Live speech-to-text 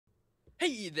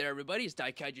Hey there, everybody, it's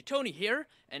Daikaiju Tony here,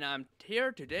 and I'm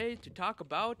here today to talk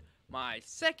about my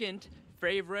second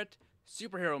favorite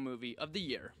superhero movie of the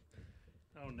year.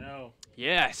 Oh no.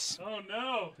 Yes, Oh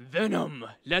no. Venom,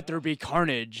 Let There Be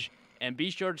Carnage. And be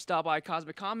sure to stop by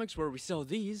Cosmic Comics where we sell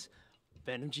these.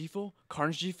 Venom G-Full,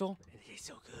 Carnage G-Full, and they're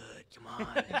so good, come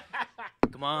on.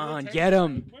 Come on, get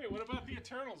them. Wait, what about the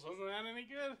Eternals? Wasn't that any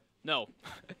good? No.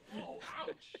 Oh,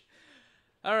 ouch.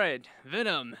 Alright,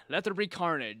 Venom, Let There Be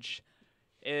Carnage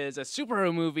is a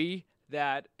superhero movie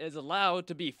that is allowed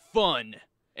to be fun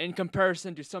in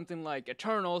comparison to something like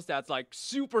Eternals that's like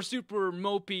super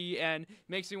mopey and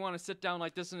makes me want to sit down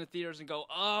like this in the theaters and go,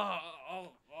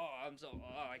 I'm so,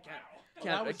 I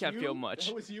can't feel much.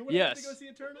 That was you when I went to go see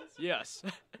Eternals? Yes.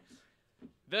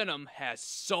 Venom has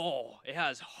soul. It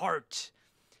has heart.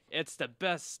 It's the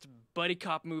best buddy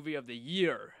cop movie of the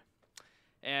year.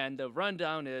 And the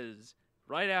rundown is,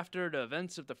 right after the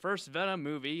events of the first Venom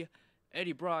movie,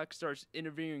 Eddie Brock starts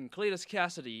interviewing Cletus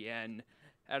Cassidy, and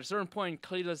at a certain point,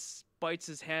 Cletus bites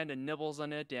his hand and nibbles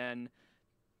on it, and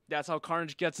that's how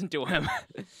Carnage gets into him.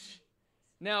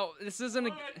 Now, this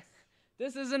isn't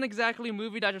exactly a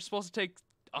movie that you're supposed to take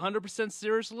 100%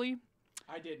 seriously.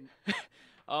 I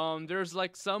didn't. There's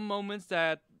like some moments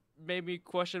that made me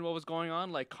question what was going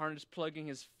on, like Carnage plugging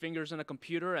his fingers in a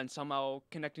computer and somehow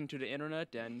connecting to the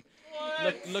internet and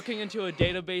looking into a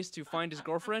database to find his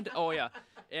girlfriend. Oh yeah,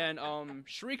 and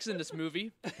Shriek's in this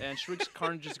movie, and Shriek's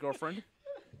Carnage's girlfriend.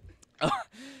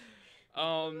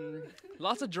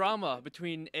 Lots of drama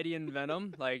between Eddie and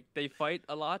Venom. Like they fight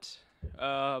a lot.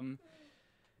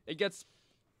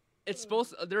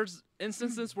 There's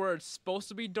instances where it's supposed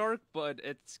to be dark, but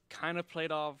it's kind of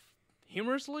played off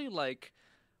humorously. Like,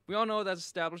 we all know that's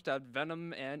established that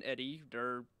Venom and Eddie,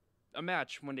 they're a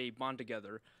match when they bond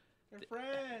together. They're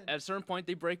friends. At a certain point,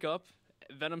 they break up.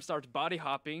 Venom starts body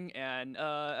hopping, and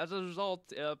as a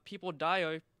result, people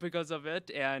die because of it,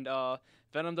 and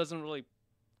Venom doesn't really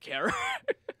care.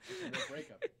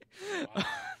 Breakup. Wow.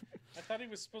 I thought he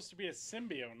was supposed to be a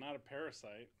symbiote, not a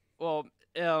parasite. Well,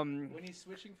 When he's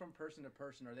switching from person to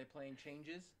person, are they playing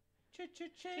changes? Changes.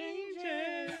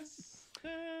 I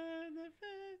don't know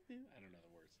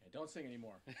the words. Yeah, don't sing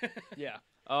anymore. yeah.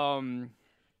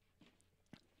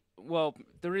 Well,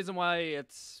 the reason why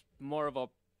it's more of a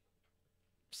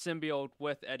symbiote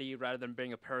with Eddie rather than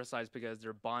being a parasite is because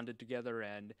they're bonded together,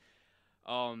 and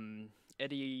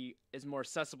Eddie is more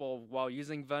accessible while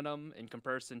using Venom in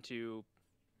comparison to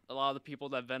a lot of the people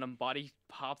that Venom body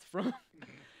hopped from.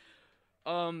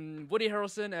 Woody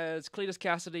Harrelson as Cletus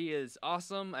Cassidy is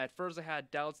awesome. At first, I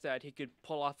had doubts that he could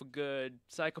pull off a good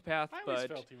psychopath, I always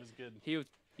but felt he was good.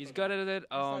 he's good at it.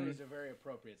 I thought he was a very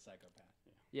appropriate psychopath.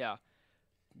 Yeah.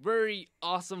 Very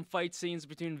awesome fight scenes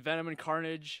between Venom and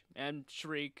Carnage and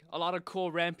Shriek. A lot of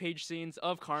cool rampage scenes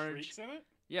of Carnage. Shriek's in it?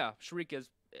 Yeah, Shriek is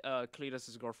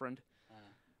Cletus' girlfriend.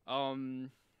 A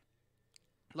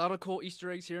lot of cool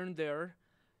Easter eggs here and there.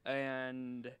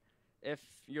 And if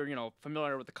you're,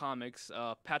 familiar with the comics,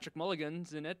 Patrick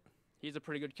Mulligan's in it. He's a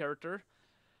pretty good character.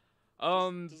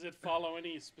 Does it follow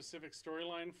any specific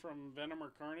storyline from Venom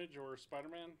or Carnage or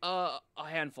Spider-Man? A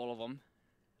handful of them.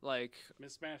 Like,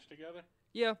 Mismatched together?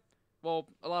 yeah. Well,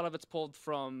 a lot of it's pulled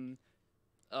from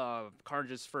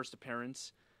Carnage's first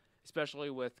appearance, especially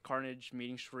with Carnage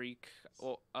meeting Shriek.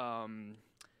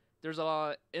 There's a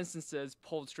lot of instances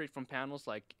pulled straight from panels,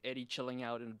 like Eddie chilling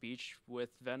out on the beach with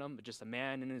Venom, just a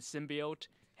man and his symbiote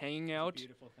hanging out.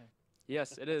 Beautiful thing.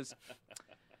 Yes, it is.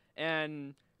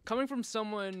 And coming from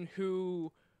someone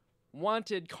who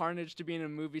wanted Carnage to be in a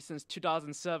movie since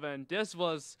 2007, this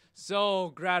was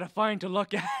so gratifying to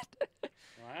look at.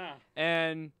 Wow.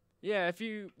 And yeah,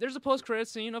 there's a post-credit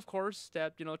scene, of course,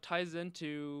 that ties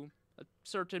into a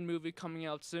certain movie coming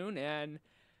out soon, and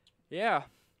yeah,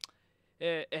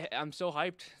 I'm so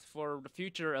hyped for the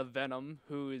future of Venom,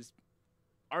 who is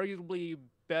arguably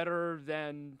better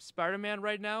than Spider-Man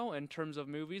right now in terms of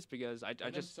movies, because I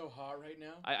just so hot right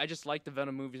now. I just like the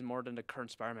Venom movies more than the current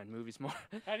Spider-Man movies more.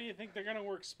 How do you think they're going to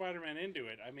work Spider-Man into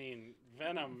it? I mean,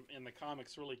 Venom in the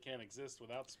comics really can't exist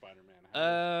without Spider-Man.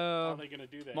 How are they going to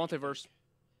do that? Multiverse.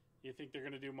 You think they're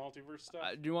going to do multiverse stuff?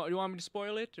 Do you want me to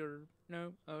spoil it or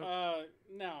no?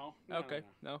 No. Okay,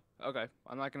 no. Okay,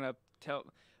 I'm not gonna tell.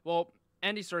 Well,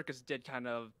 Andy Serkis did kind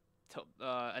of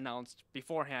announced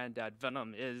beforehand that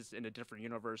Venom is in a different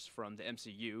universe from the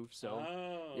MCU. So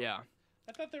yeah.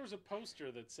 I thought there was a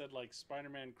poster that said like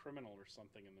Spider-Man criminal or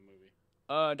something in the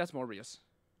movie. That's Morbius.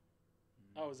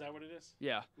 Oh, is that what it is?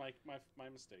 Yeah. My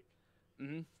mistake.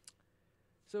 Mhm.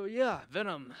 So yeah,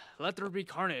 Venom, Let There Be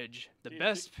Carnage, the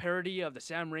best parody of the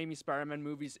Sam Raimi Spider-Man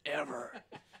movies ever.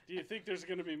 Do you think there's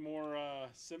going to be more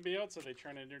symbiotes? Are they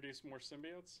trying to introduce more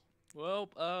symbiotes? Well,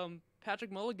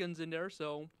 Patrick Mulligan's in there,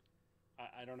 so.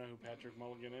 I don't know who Patrick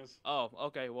Mulligan is. Oh,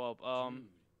 okay. Well, What?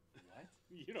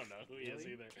 You don't know who he is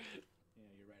Really? either. Yeah,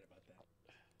 you're right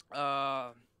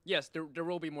about that. yes, there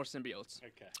will be more symbiotes.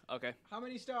 Okay. Okay. How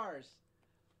many stars?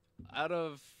 Out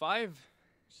of 5,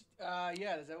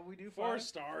 Yeah, is that what we do? 4 Five?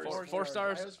 stars. four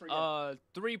stars. I always forget.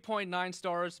 3.9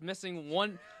 stars, missing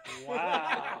 1.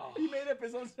 Wow. He made up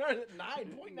his own stars at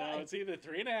 9.9. No, it's either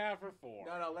 3.5 or 4.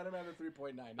 No, let him have the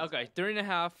 3.9. Okay,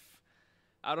 3.5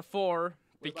 out of 4 What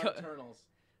because about Eternals?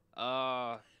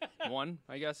 1,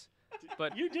 I guess.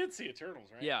 But You did see Eternals,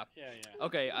 right? Yeah. Yeah.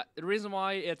 okay, the reason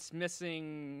why it's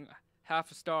missing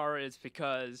half a star is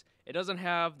because it doesn't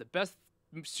have the best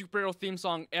superhero theme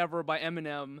song ever by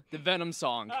Eminem, the Venom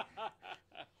song. All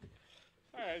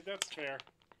right, that's fair.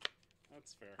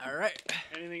 That's fair. All right,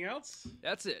 Anything else?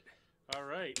 that's it. All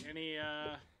right. Any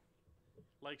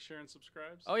like, share, and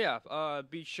subscribes? Oh yeah,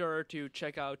 be sure to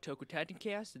check out Toku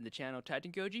Titancast and the channel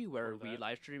Titangoji, where we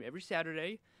live stream every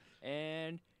Saturday.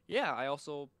 And yeah, I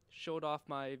also showed off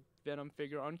my Venom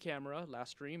figure on camera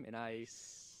last stream, and I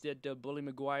did the Bully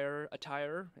Maguire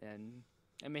attire, and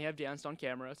I may have danced on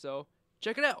camera, so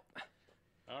check it out.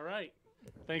 All right.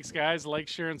 Thanks, guys. Like,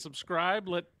 share, and subscribe.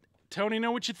 Let Tony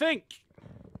know what you think.